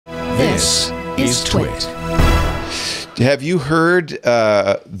This is TWiT. Have you heard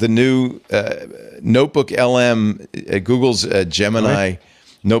the new NotebookLM, Google's Gemini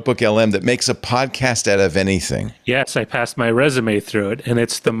NotebookLM that makes a podcast out of anything? Yes, I passed my resume through it, and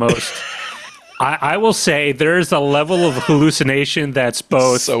it's the most... I will say there's a level of hallucination that's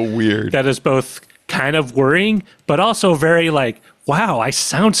both... So weird. That is both kind of worrying, but also very like, wow, I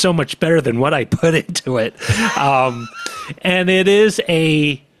sound so much better than what I put into it. And it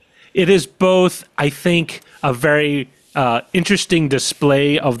is both, I think, a very... interesting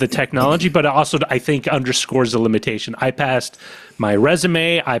display of the technology, but also I think underscores the limitation. I passed my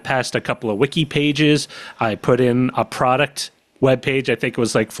resume, I passed a couple of wiki pages, I put in a product web page, I think it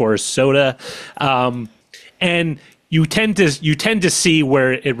was like for a soda, and you tend to see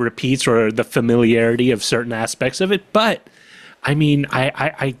where it repeats or the familiarity of certain aspects of it. But I mean,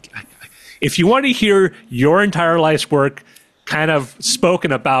 I if you want to hear your entire life's work kind of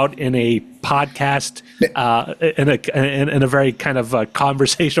spoken about in a podcast, in a very kind of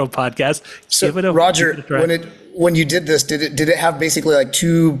conversational podcast. So, Roger, when you did this, did it have basically like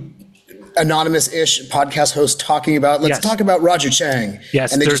two anonymous-ish podcast hosts talking about, let's talk about Roger Chang.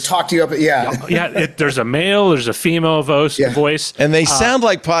 Yes. And they just talk to you up. There's a male, there's a female voice. And they sound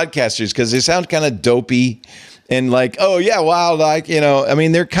like podcasters because they sound kind of dopey. And like, oh yeah, wow, like, you know, I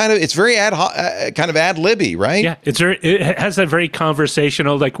mean, they're kind of, it's very kind of ad-libby, right? Yeah, it has that very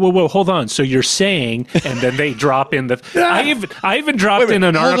conversational, like, whoa, hold on. So you're saying, and then they drop in the, I even dropped in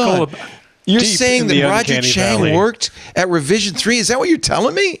an article. You're saying that Roger Chang worked at Revision 3? Is that what you're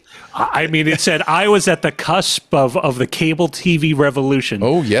telling me? I mean, it said I was at the cusp of the cable TV revolution.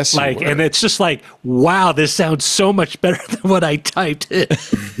 Oh, yes, like, and it's just like, wow, this sounds so much better than what I typed in.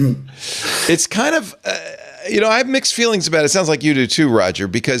 It's kind of... you know, I have mixed feelings about it. It sounds like you do too, Roger,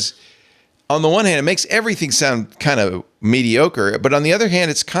 because on the one hand, it makes everything sound kind of mediocre, but on the other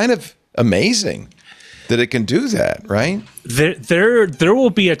hand, it's kind of amazing that it can do that, right? There will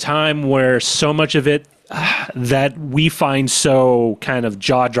be a time where so much of it that we find so kind of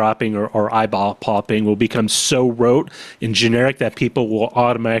jaw-dropping or eyeball-popping will become so rote and generic that people will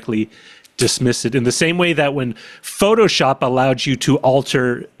automatically dismiss it. In the same way that when Photoshop allowed you to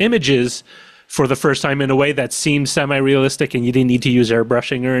alter images for the first time in a way that seemed semi-realistic and you didn't need to use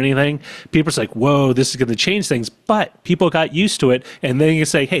airbrushing or anything, people's like, whoa, this is going to change things. But people got used to it, and then you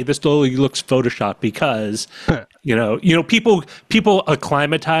say, hey, this totally looks Photoshopped because, you know, people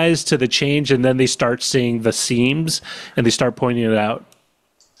acclimatize to the change, and then they start seeing the seams and they start pointing it out.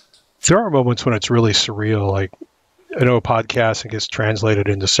 There are moments when it's really surreal, like, I know a podcast gets translated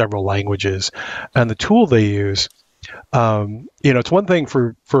into several languages, and the tool they use, you know, it's one thing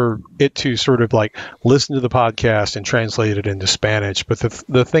for it to sort of like listen to the podcast and translate it into Spanish, but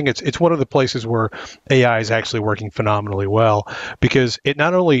the thing it's one of the places where AI is actually working phenomenally well, because it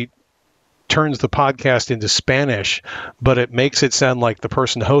not only turns the podcast into Spanish, but it makes it sound like the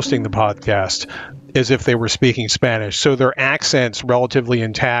person hosting the podcast as if they were speaking Spanish. So their accent's relatively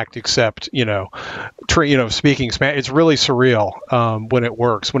intact, except, speaking Spanish. It's really surreal when it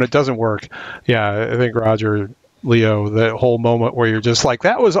works. When it doesn't work, yeah, I think Roger, Leo, the whole moment where you're just like,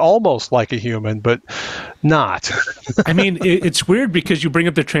 that was almost like a human, but not. I mean, it's weird because you bring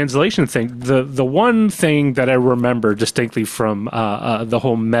up the translation thing. The one thing that I remember distinctly from the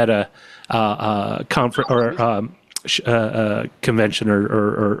whole Meta conference or convention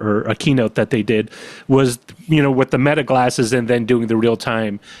or a keynote that they did was, with the Meta glasses and then doing the real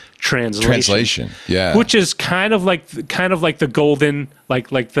time translation, yeah, which is kind of like the golden, like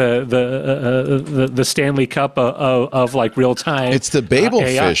the Stanley Cup of like real time. It's the Babel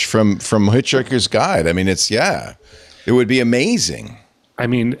fish from Hitchhiker's Guide. I mean, it would be amazing. I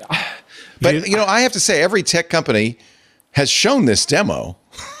mean, but I have to say, every tech company has shown this demo.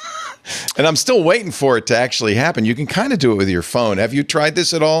 And I'm still waiting for it to actually happen. You can kind of do it with your phone. Have you tried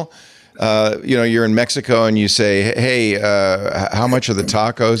this at all? You're in Mexico and you say, hey, how much are the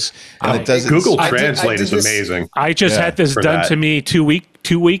tacos? And it does. Google Translate is amazing. I just had this done to me two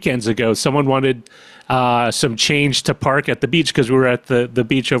weekends ago. Someone wanted some change to park at the beach because we were at the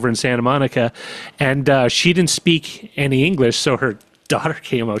beach over in Santa Monica. And she didn't speak any English, so her daughter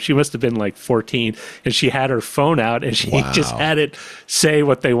came out. She must have been like 14, and she had her phone out and she just had it say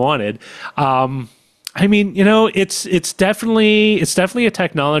what they wanted. I mean, it's definitely a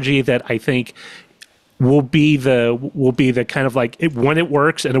technology that I think will be the kind of like when it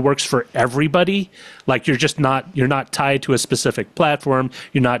works, and it works for everybody. Like you're not tied to a specific platform,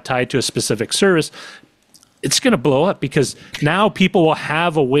 you're not tied to a specific service. It's going to blow up because now people will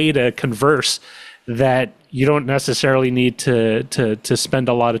have a way to converse that you don't necessarily need to spend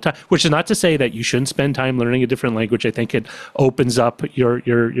a lot of time, which is not to say that you shouldn't spend time learning a different language. I think it opens up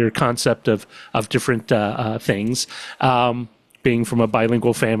your concept of different things, being from a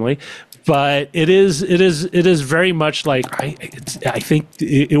bilingual family. But it is very much like I think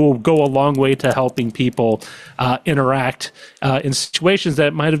it will go a long way to helping people interact in situations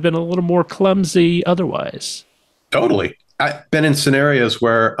that might have been a little more clumsy otherwise. Totally. I've been in scenarios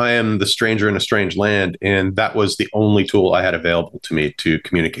where I am the stranger in a strange land, and that was the only tool I had available to me to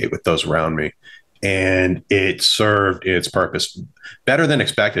communicate with those around me. And it served its purpose better than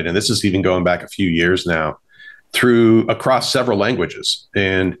expected. And this is even going back a few years now, across several languages,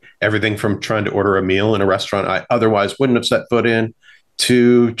 and everything from trying to order a meal in a restaurant I otherwise wouldn't have set foot in,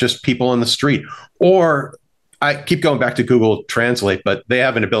 to just people on the street. Or I keep going back to Google Translate, but they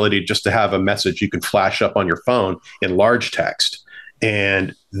have an ability just to have a message you can flash up on your phone in large text.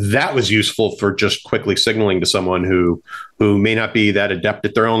 And that was useful for just quickly signaling to someone who may not be that adept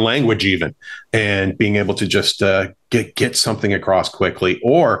at their own language even, and being able to just get something across quickly.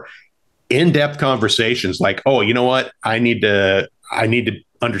 Or in-depth conversations like, oh, you know what? I need to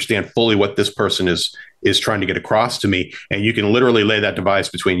understand fully what this person is trying to get across to me. And you can literally lay that device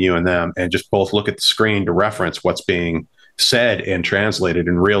between you and them and just both look at the screen to reference what's being said and translated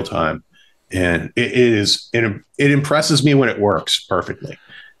in real time. And it impresses me when it works perfectly.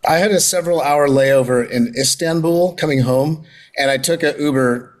 I had a several-hour layover in Istanbul coming home, and I took an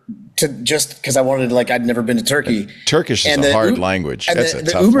Uber just because I wanted to, I'd never been to Turkey. Turkish is a hard language. That's a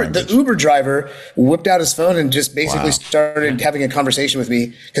tough language. The Uber driver whipped out his phone and just basically started having a conversation with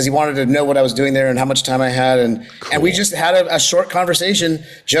me because he wanted to know what I was doing there and how much time I had. And we just had a short conversation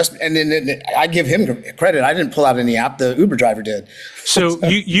and then I give him credit. I didn't pull out any app. The Uber driver did. So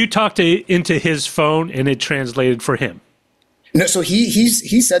you talked into his phone and it translated for him. No, so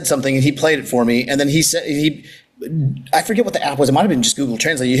he said something and he played it for me. And then I forget what the app was. It might have been just Google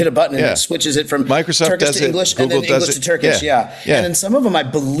Translate. You hit a button and it switches it from Microsoft Turkish to English and then English to Turkish. Yeah. And then some of them, I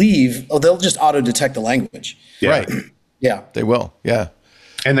believe, they'll just auto detect the language. Yeah. Right. Yeah. They will. Yeah.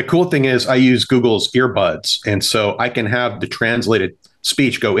 And the cool thing is I use Google's earbuds. And so I can have the translated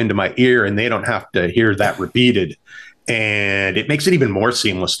speech go into my ear and they don't have to hear that repeated. And it makes it even more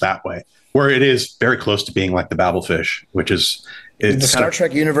seamless that way, where it is very close to being like the Babelfish, which is the Star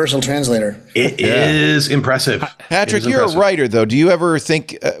Trek Universal Translator. It is impressive. Patrick, you're a writer, though. Do you ever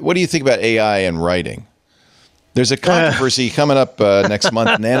think, what do you think about AI and writing? There's a controversy coming up next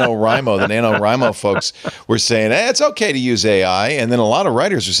month. The NaNoWriMo folks were saying, it's okay to use AI. And then a lot of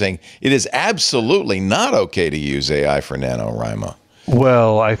writers are saying it is absolutely not okay to use AI for NaNoWriMo.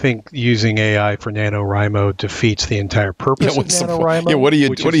 Well, I think using AI for NaNoWriMo defeats the entire purpose of NaNoWriMo. Yeah, what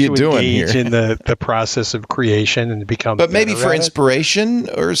are you doing here? In the process of creation and become. But maybe for inspiration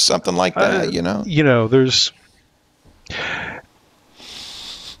or something like that, there's.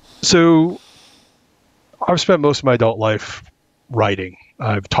 So, I've spent most of my adult life writing.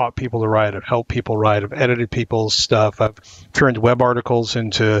 I've taught people to write. I've helped people write. I've edited people's stuff. I've turned web articles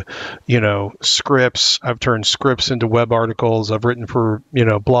into, scripts. I've turned scripts into web articles. I've written for,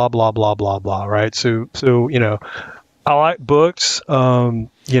 blah, blah, blah, blah, blah, right? So I like books. Yeah,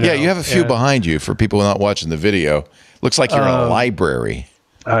 you have a few behind you for people not watching the video. Looks like you're in a library.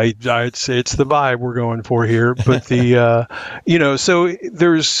 I'd say it's the vibe we're going for here. But so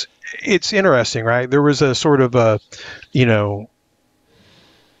it's interesting, right? There was a sort of a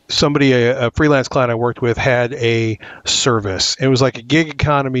freelance client I worked with had a service. It was like a gig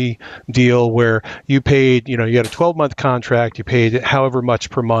economy deal where you paid, you had a 12-month contract, you paid however much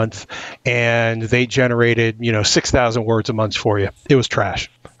per month, and they generated, 6,000 words a month for you. It was trash.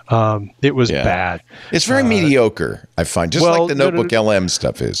 It was bad. It's very mediocre, I find, just like the NotebookLM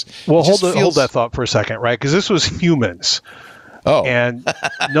stuff is. Well, hold that thought for a second, right? Because this was humans. Oh. And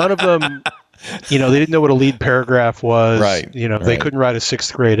none of them... they didn't know what a lead paragraph was. Right. They couldn't write a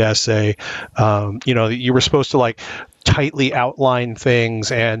 6th grade essay. You were supposed to tightly outline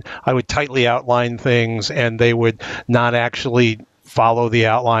things, and I would tightly outline things, and they would not actually follow the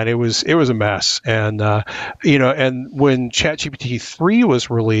outline. It was a mess. And and when ChatGPT 3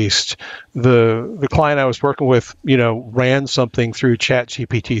 was released, the client I was working with, ran something through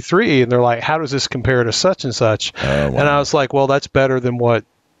ChatGPT 3, and they're like, "How does this compare to such and such?" Oh, wow. And I was like, "Well, that's better than what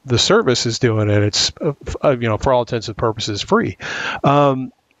the service is doing, and it's for all intents and purposes free."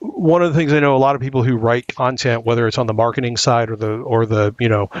 One of the things I know, a lot of people who write content, whether it's on the marketing side or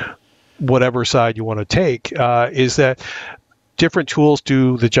the whatever side you want to take, is that different tools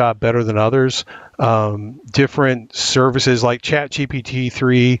do the job better than others. Different services like ChatGPT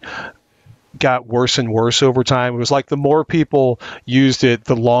 3 got worse and worse over time. It was like the more people used it,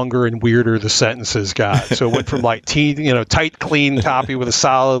 the longer and weirder the sentences got. So it went from like tight, clean copy with a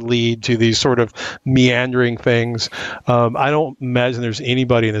solid lead to these sort of meandering things. I don't imagine there's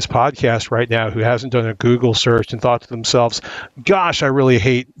anybody in this podcast right now who hasn't done a Google search and thought to themselves, gosh, I really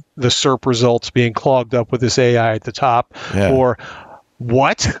hate the SERP results being clogged up with this AI at the top, or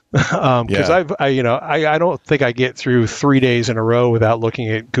what? Because I don't think I get through 3 days in a row without looking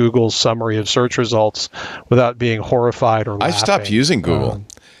at Google's summary of search results without being horrified or laughing. I stopped using Google.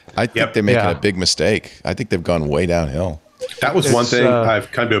 I think they're making a big mistake. I think they've gone way downhill. That was one thing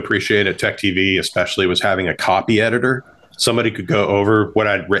I've come to appreciate at Tech TV, especially, was having a copy editor. Somebody could go over what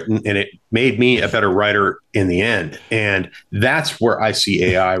I'd written, and it made me a better writer in the end. And that's where I see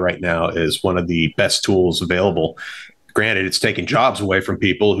AI right now as one of the best tools available. Granted, it's taking jobs away from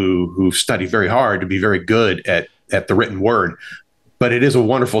people who study very hard to be very good at the written word. But it is a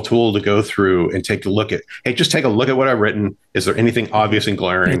wonderful tool to go through and take a look at. Hey, just take a look at what I've written. Is there anything obvious and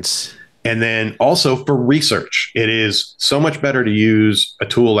glaring? And then also for research, it is so much better to use a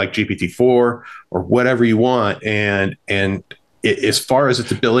tool like GPT-4 or whatever you want. And as far as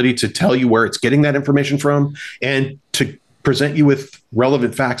its ability to tell you where it's getting that information from and to present you with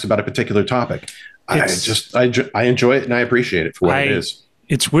relevant facts about a particular topic. I enjoy it and I appreciate it for what it is.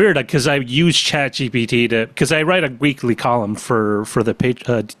 It's weird because I use ChatGPT because I write a weekly column for the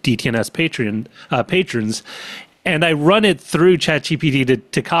DTNS patrons, and I run it through ChatGPT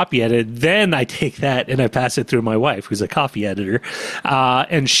to copy edit. Then I take that and I pass it through my wife, who's a copy editor.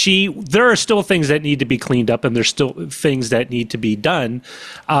 And there are still things that need to be cleaned up, and there's still things that need to be done.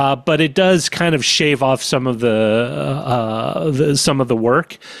 But it does kind of shave off some of the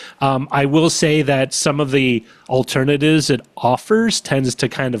work. I will say that some of the alternatives it offers tends to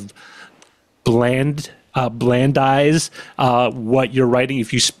kind of blandize what you're writing.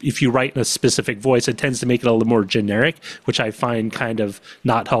 If you write in a specific voice, it tends to make it a little more generic, which I find kind of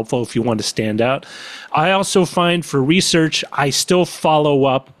not helpful if you want to stand out. I also find for research, I still follow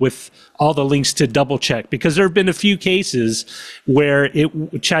up with all the links to double check, because there have been a few cases where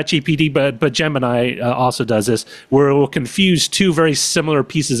ChatGPT, but Gemini also does this, where it will confuse two very similar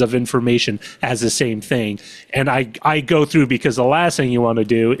pieces of information as the same thing. And I go through, because the last thing you want to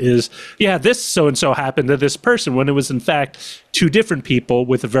do is, this so-and-so happened to this person, when it was in fact two different people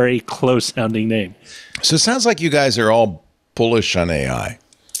with a very close sounding name. So it sounds like you guys are all bullish on AI.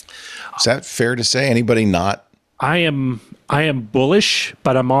 Is that fair to say? Anybody not? I am bullish,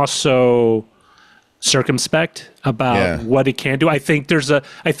 but I'm also circumspect about what it can do. I think there's a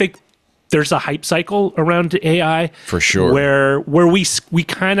hype cycle around AI for sure, where we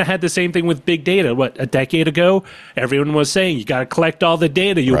kind of had the same thing with big data. A decade ago, everyone was saying you got to collect all the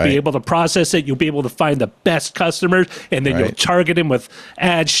data. You'll be able to process it. You'll be able to find the best customers, and then you'll target them with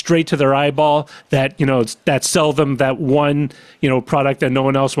ads straight to their eyeball that sell them that one product that no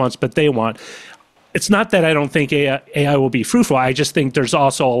one else wants but they want. It's not that I don't think AI will be fruitful. I just think there's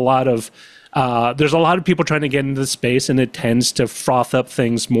also a lot of people trying to get into the space, and it tends to froth up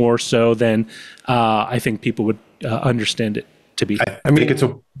things more so than I think people would understand it to be. I think it's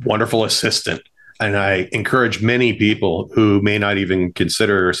a wonderful assistant, and I encourage many people who may not even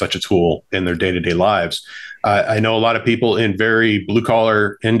consider such a tool in their day-to-day lives. I know a lot of people in very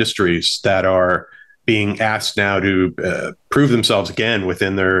blue-collar industries that are being asked now to prove themselves again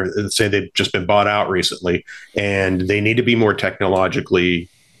within their, let's say they've just been bought out recently, and they need to be more technologically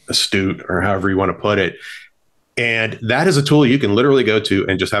astute, or however you want to put it. And that is a tool you can literally go to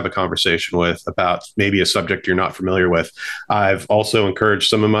and just have a conversation with about maybe a subject you're not familiar with. I've also encouraged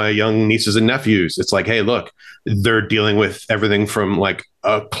some of my young nieces and nephews. It's like, hey, look, they're dealing with everything from like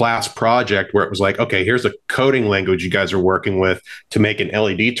a class project where it was like, okay, here's a coding language you guys are working with to make an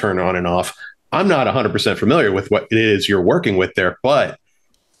LED turn on and off. I'm not 100% familiar with what it is you're working with there, but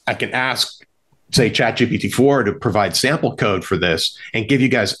I can ask, say, ChatGPT-4 to provide sample code for this and give you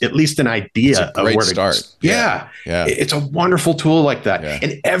guys at least an idea of where to start. Yeah. It's a wonderful tool like that. Yeah.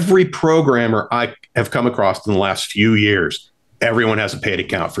 And every programmer I have come across in the last few years, everyone has a paid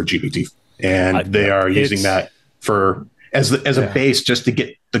account for GPT, and they are using that for as a base just to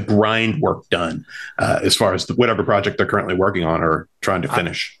get the grind work done as far as whatever project they're currently working on or trying to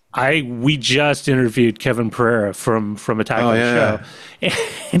finish. We just interviewed Kevin Pereira from Attack on the Show,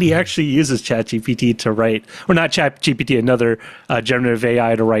 and he actually uses ChatGPT to write, or not ChatGPT, another generative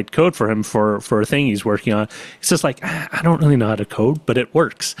AI to write code for him for a thing he's working on. It's just like, I don't really know how to code, but it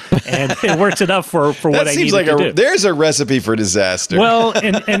works, and it works enough for what I need to do. There's a recipe for disaster. Well,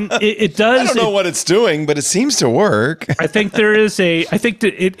 and it does. I don't know what it's doing, but it seems to work. I think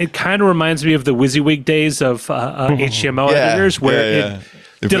it kind of reminds me of the WYSIWYG days of HTML editors, where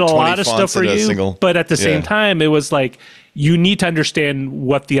did a lot of stuff for you, but at the same time, it was like you need to understand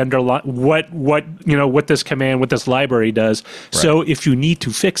what the what this command, what this library does. Right. So if you need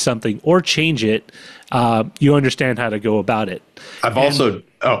to fix something or change it, you understand how to go about it. I've also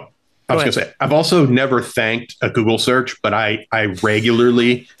never thanked a Google search, but I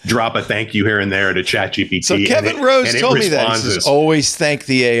regularly drop a thank you here and there to ChatGPT. So Kevin Rose told me that. He says, always thank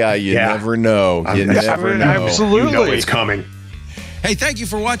the AI. You never know. You never know. Absolutely. You know it's coming. Hey, thank you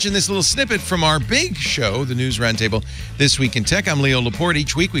for watching this little snippet from our big show, the News Roundtable, This Week in Tech. I'm Leo Laporte.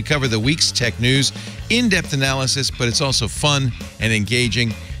 Each week we cover the week's tech news, in-depth analysis, but it's also fun and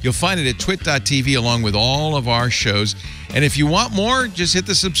engaging. You'll find it at twit.tv along with all of our shows. And if you want more, just hit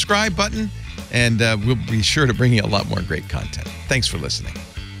the subscribe button, and we'll be sure to bring you a lot more great content. Thanks for listening.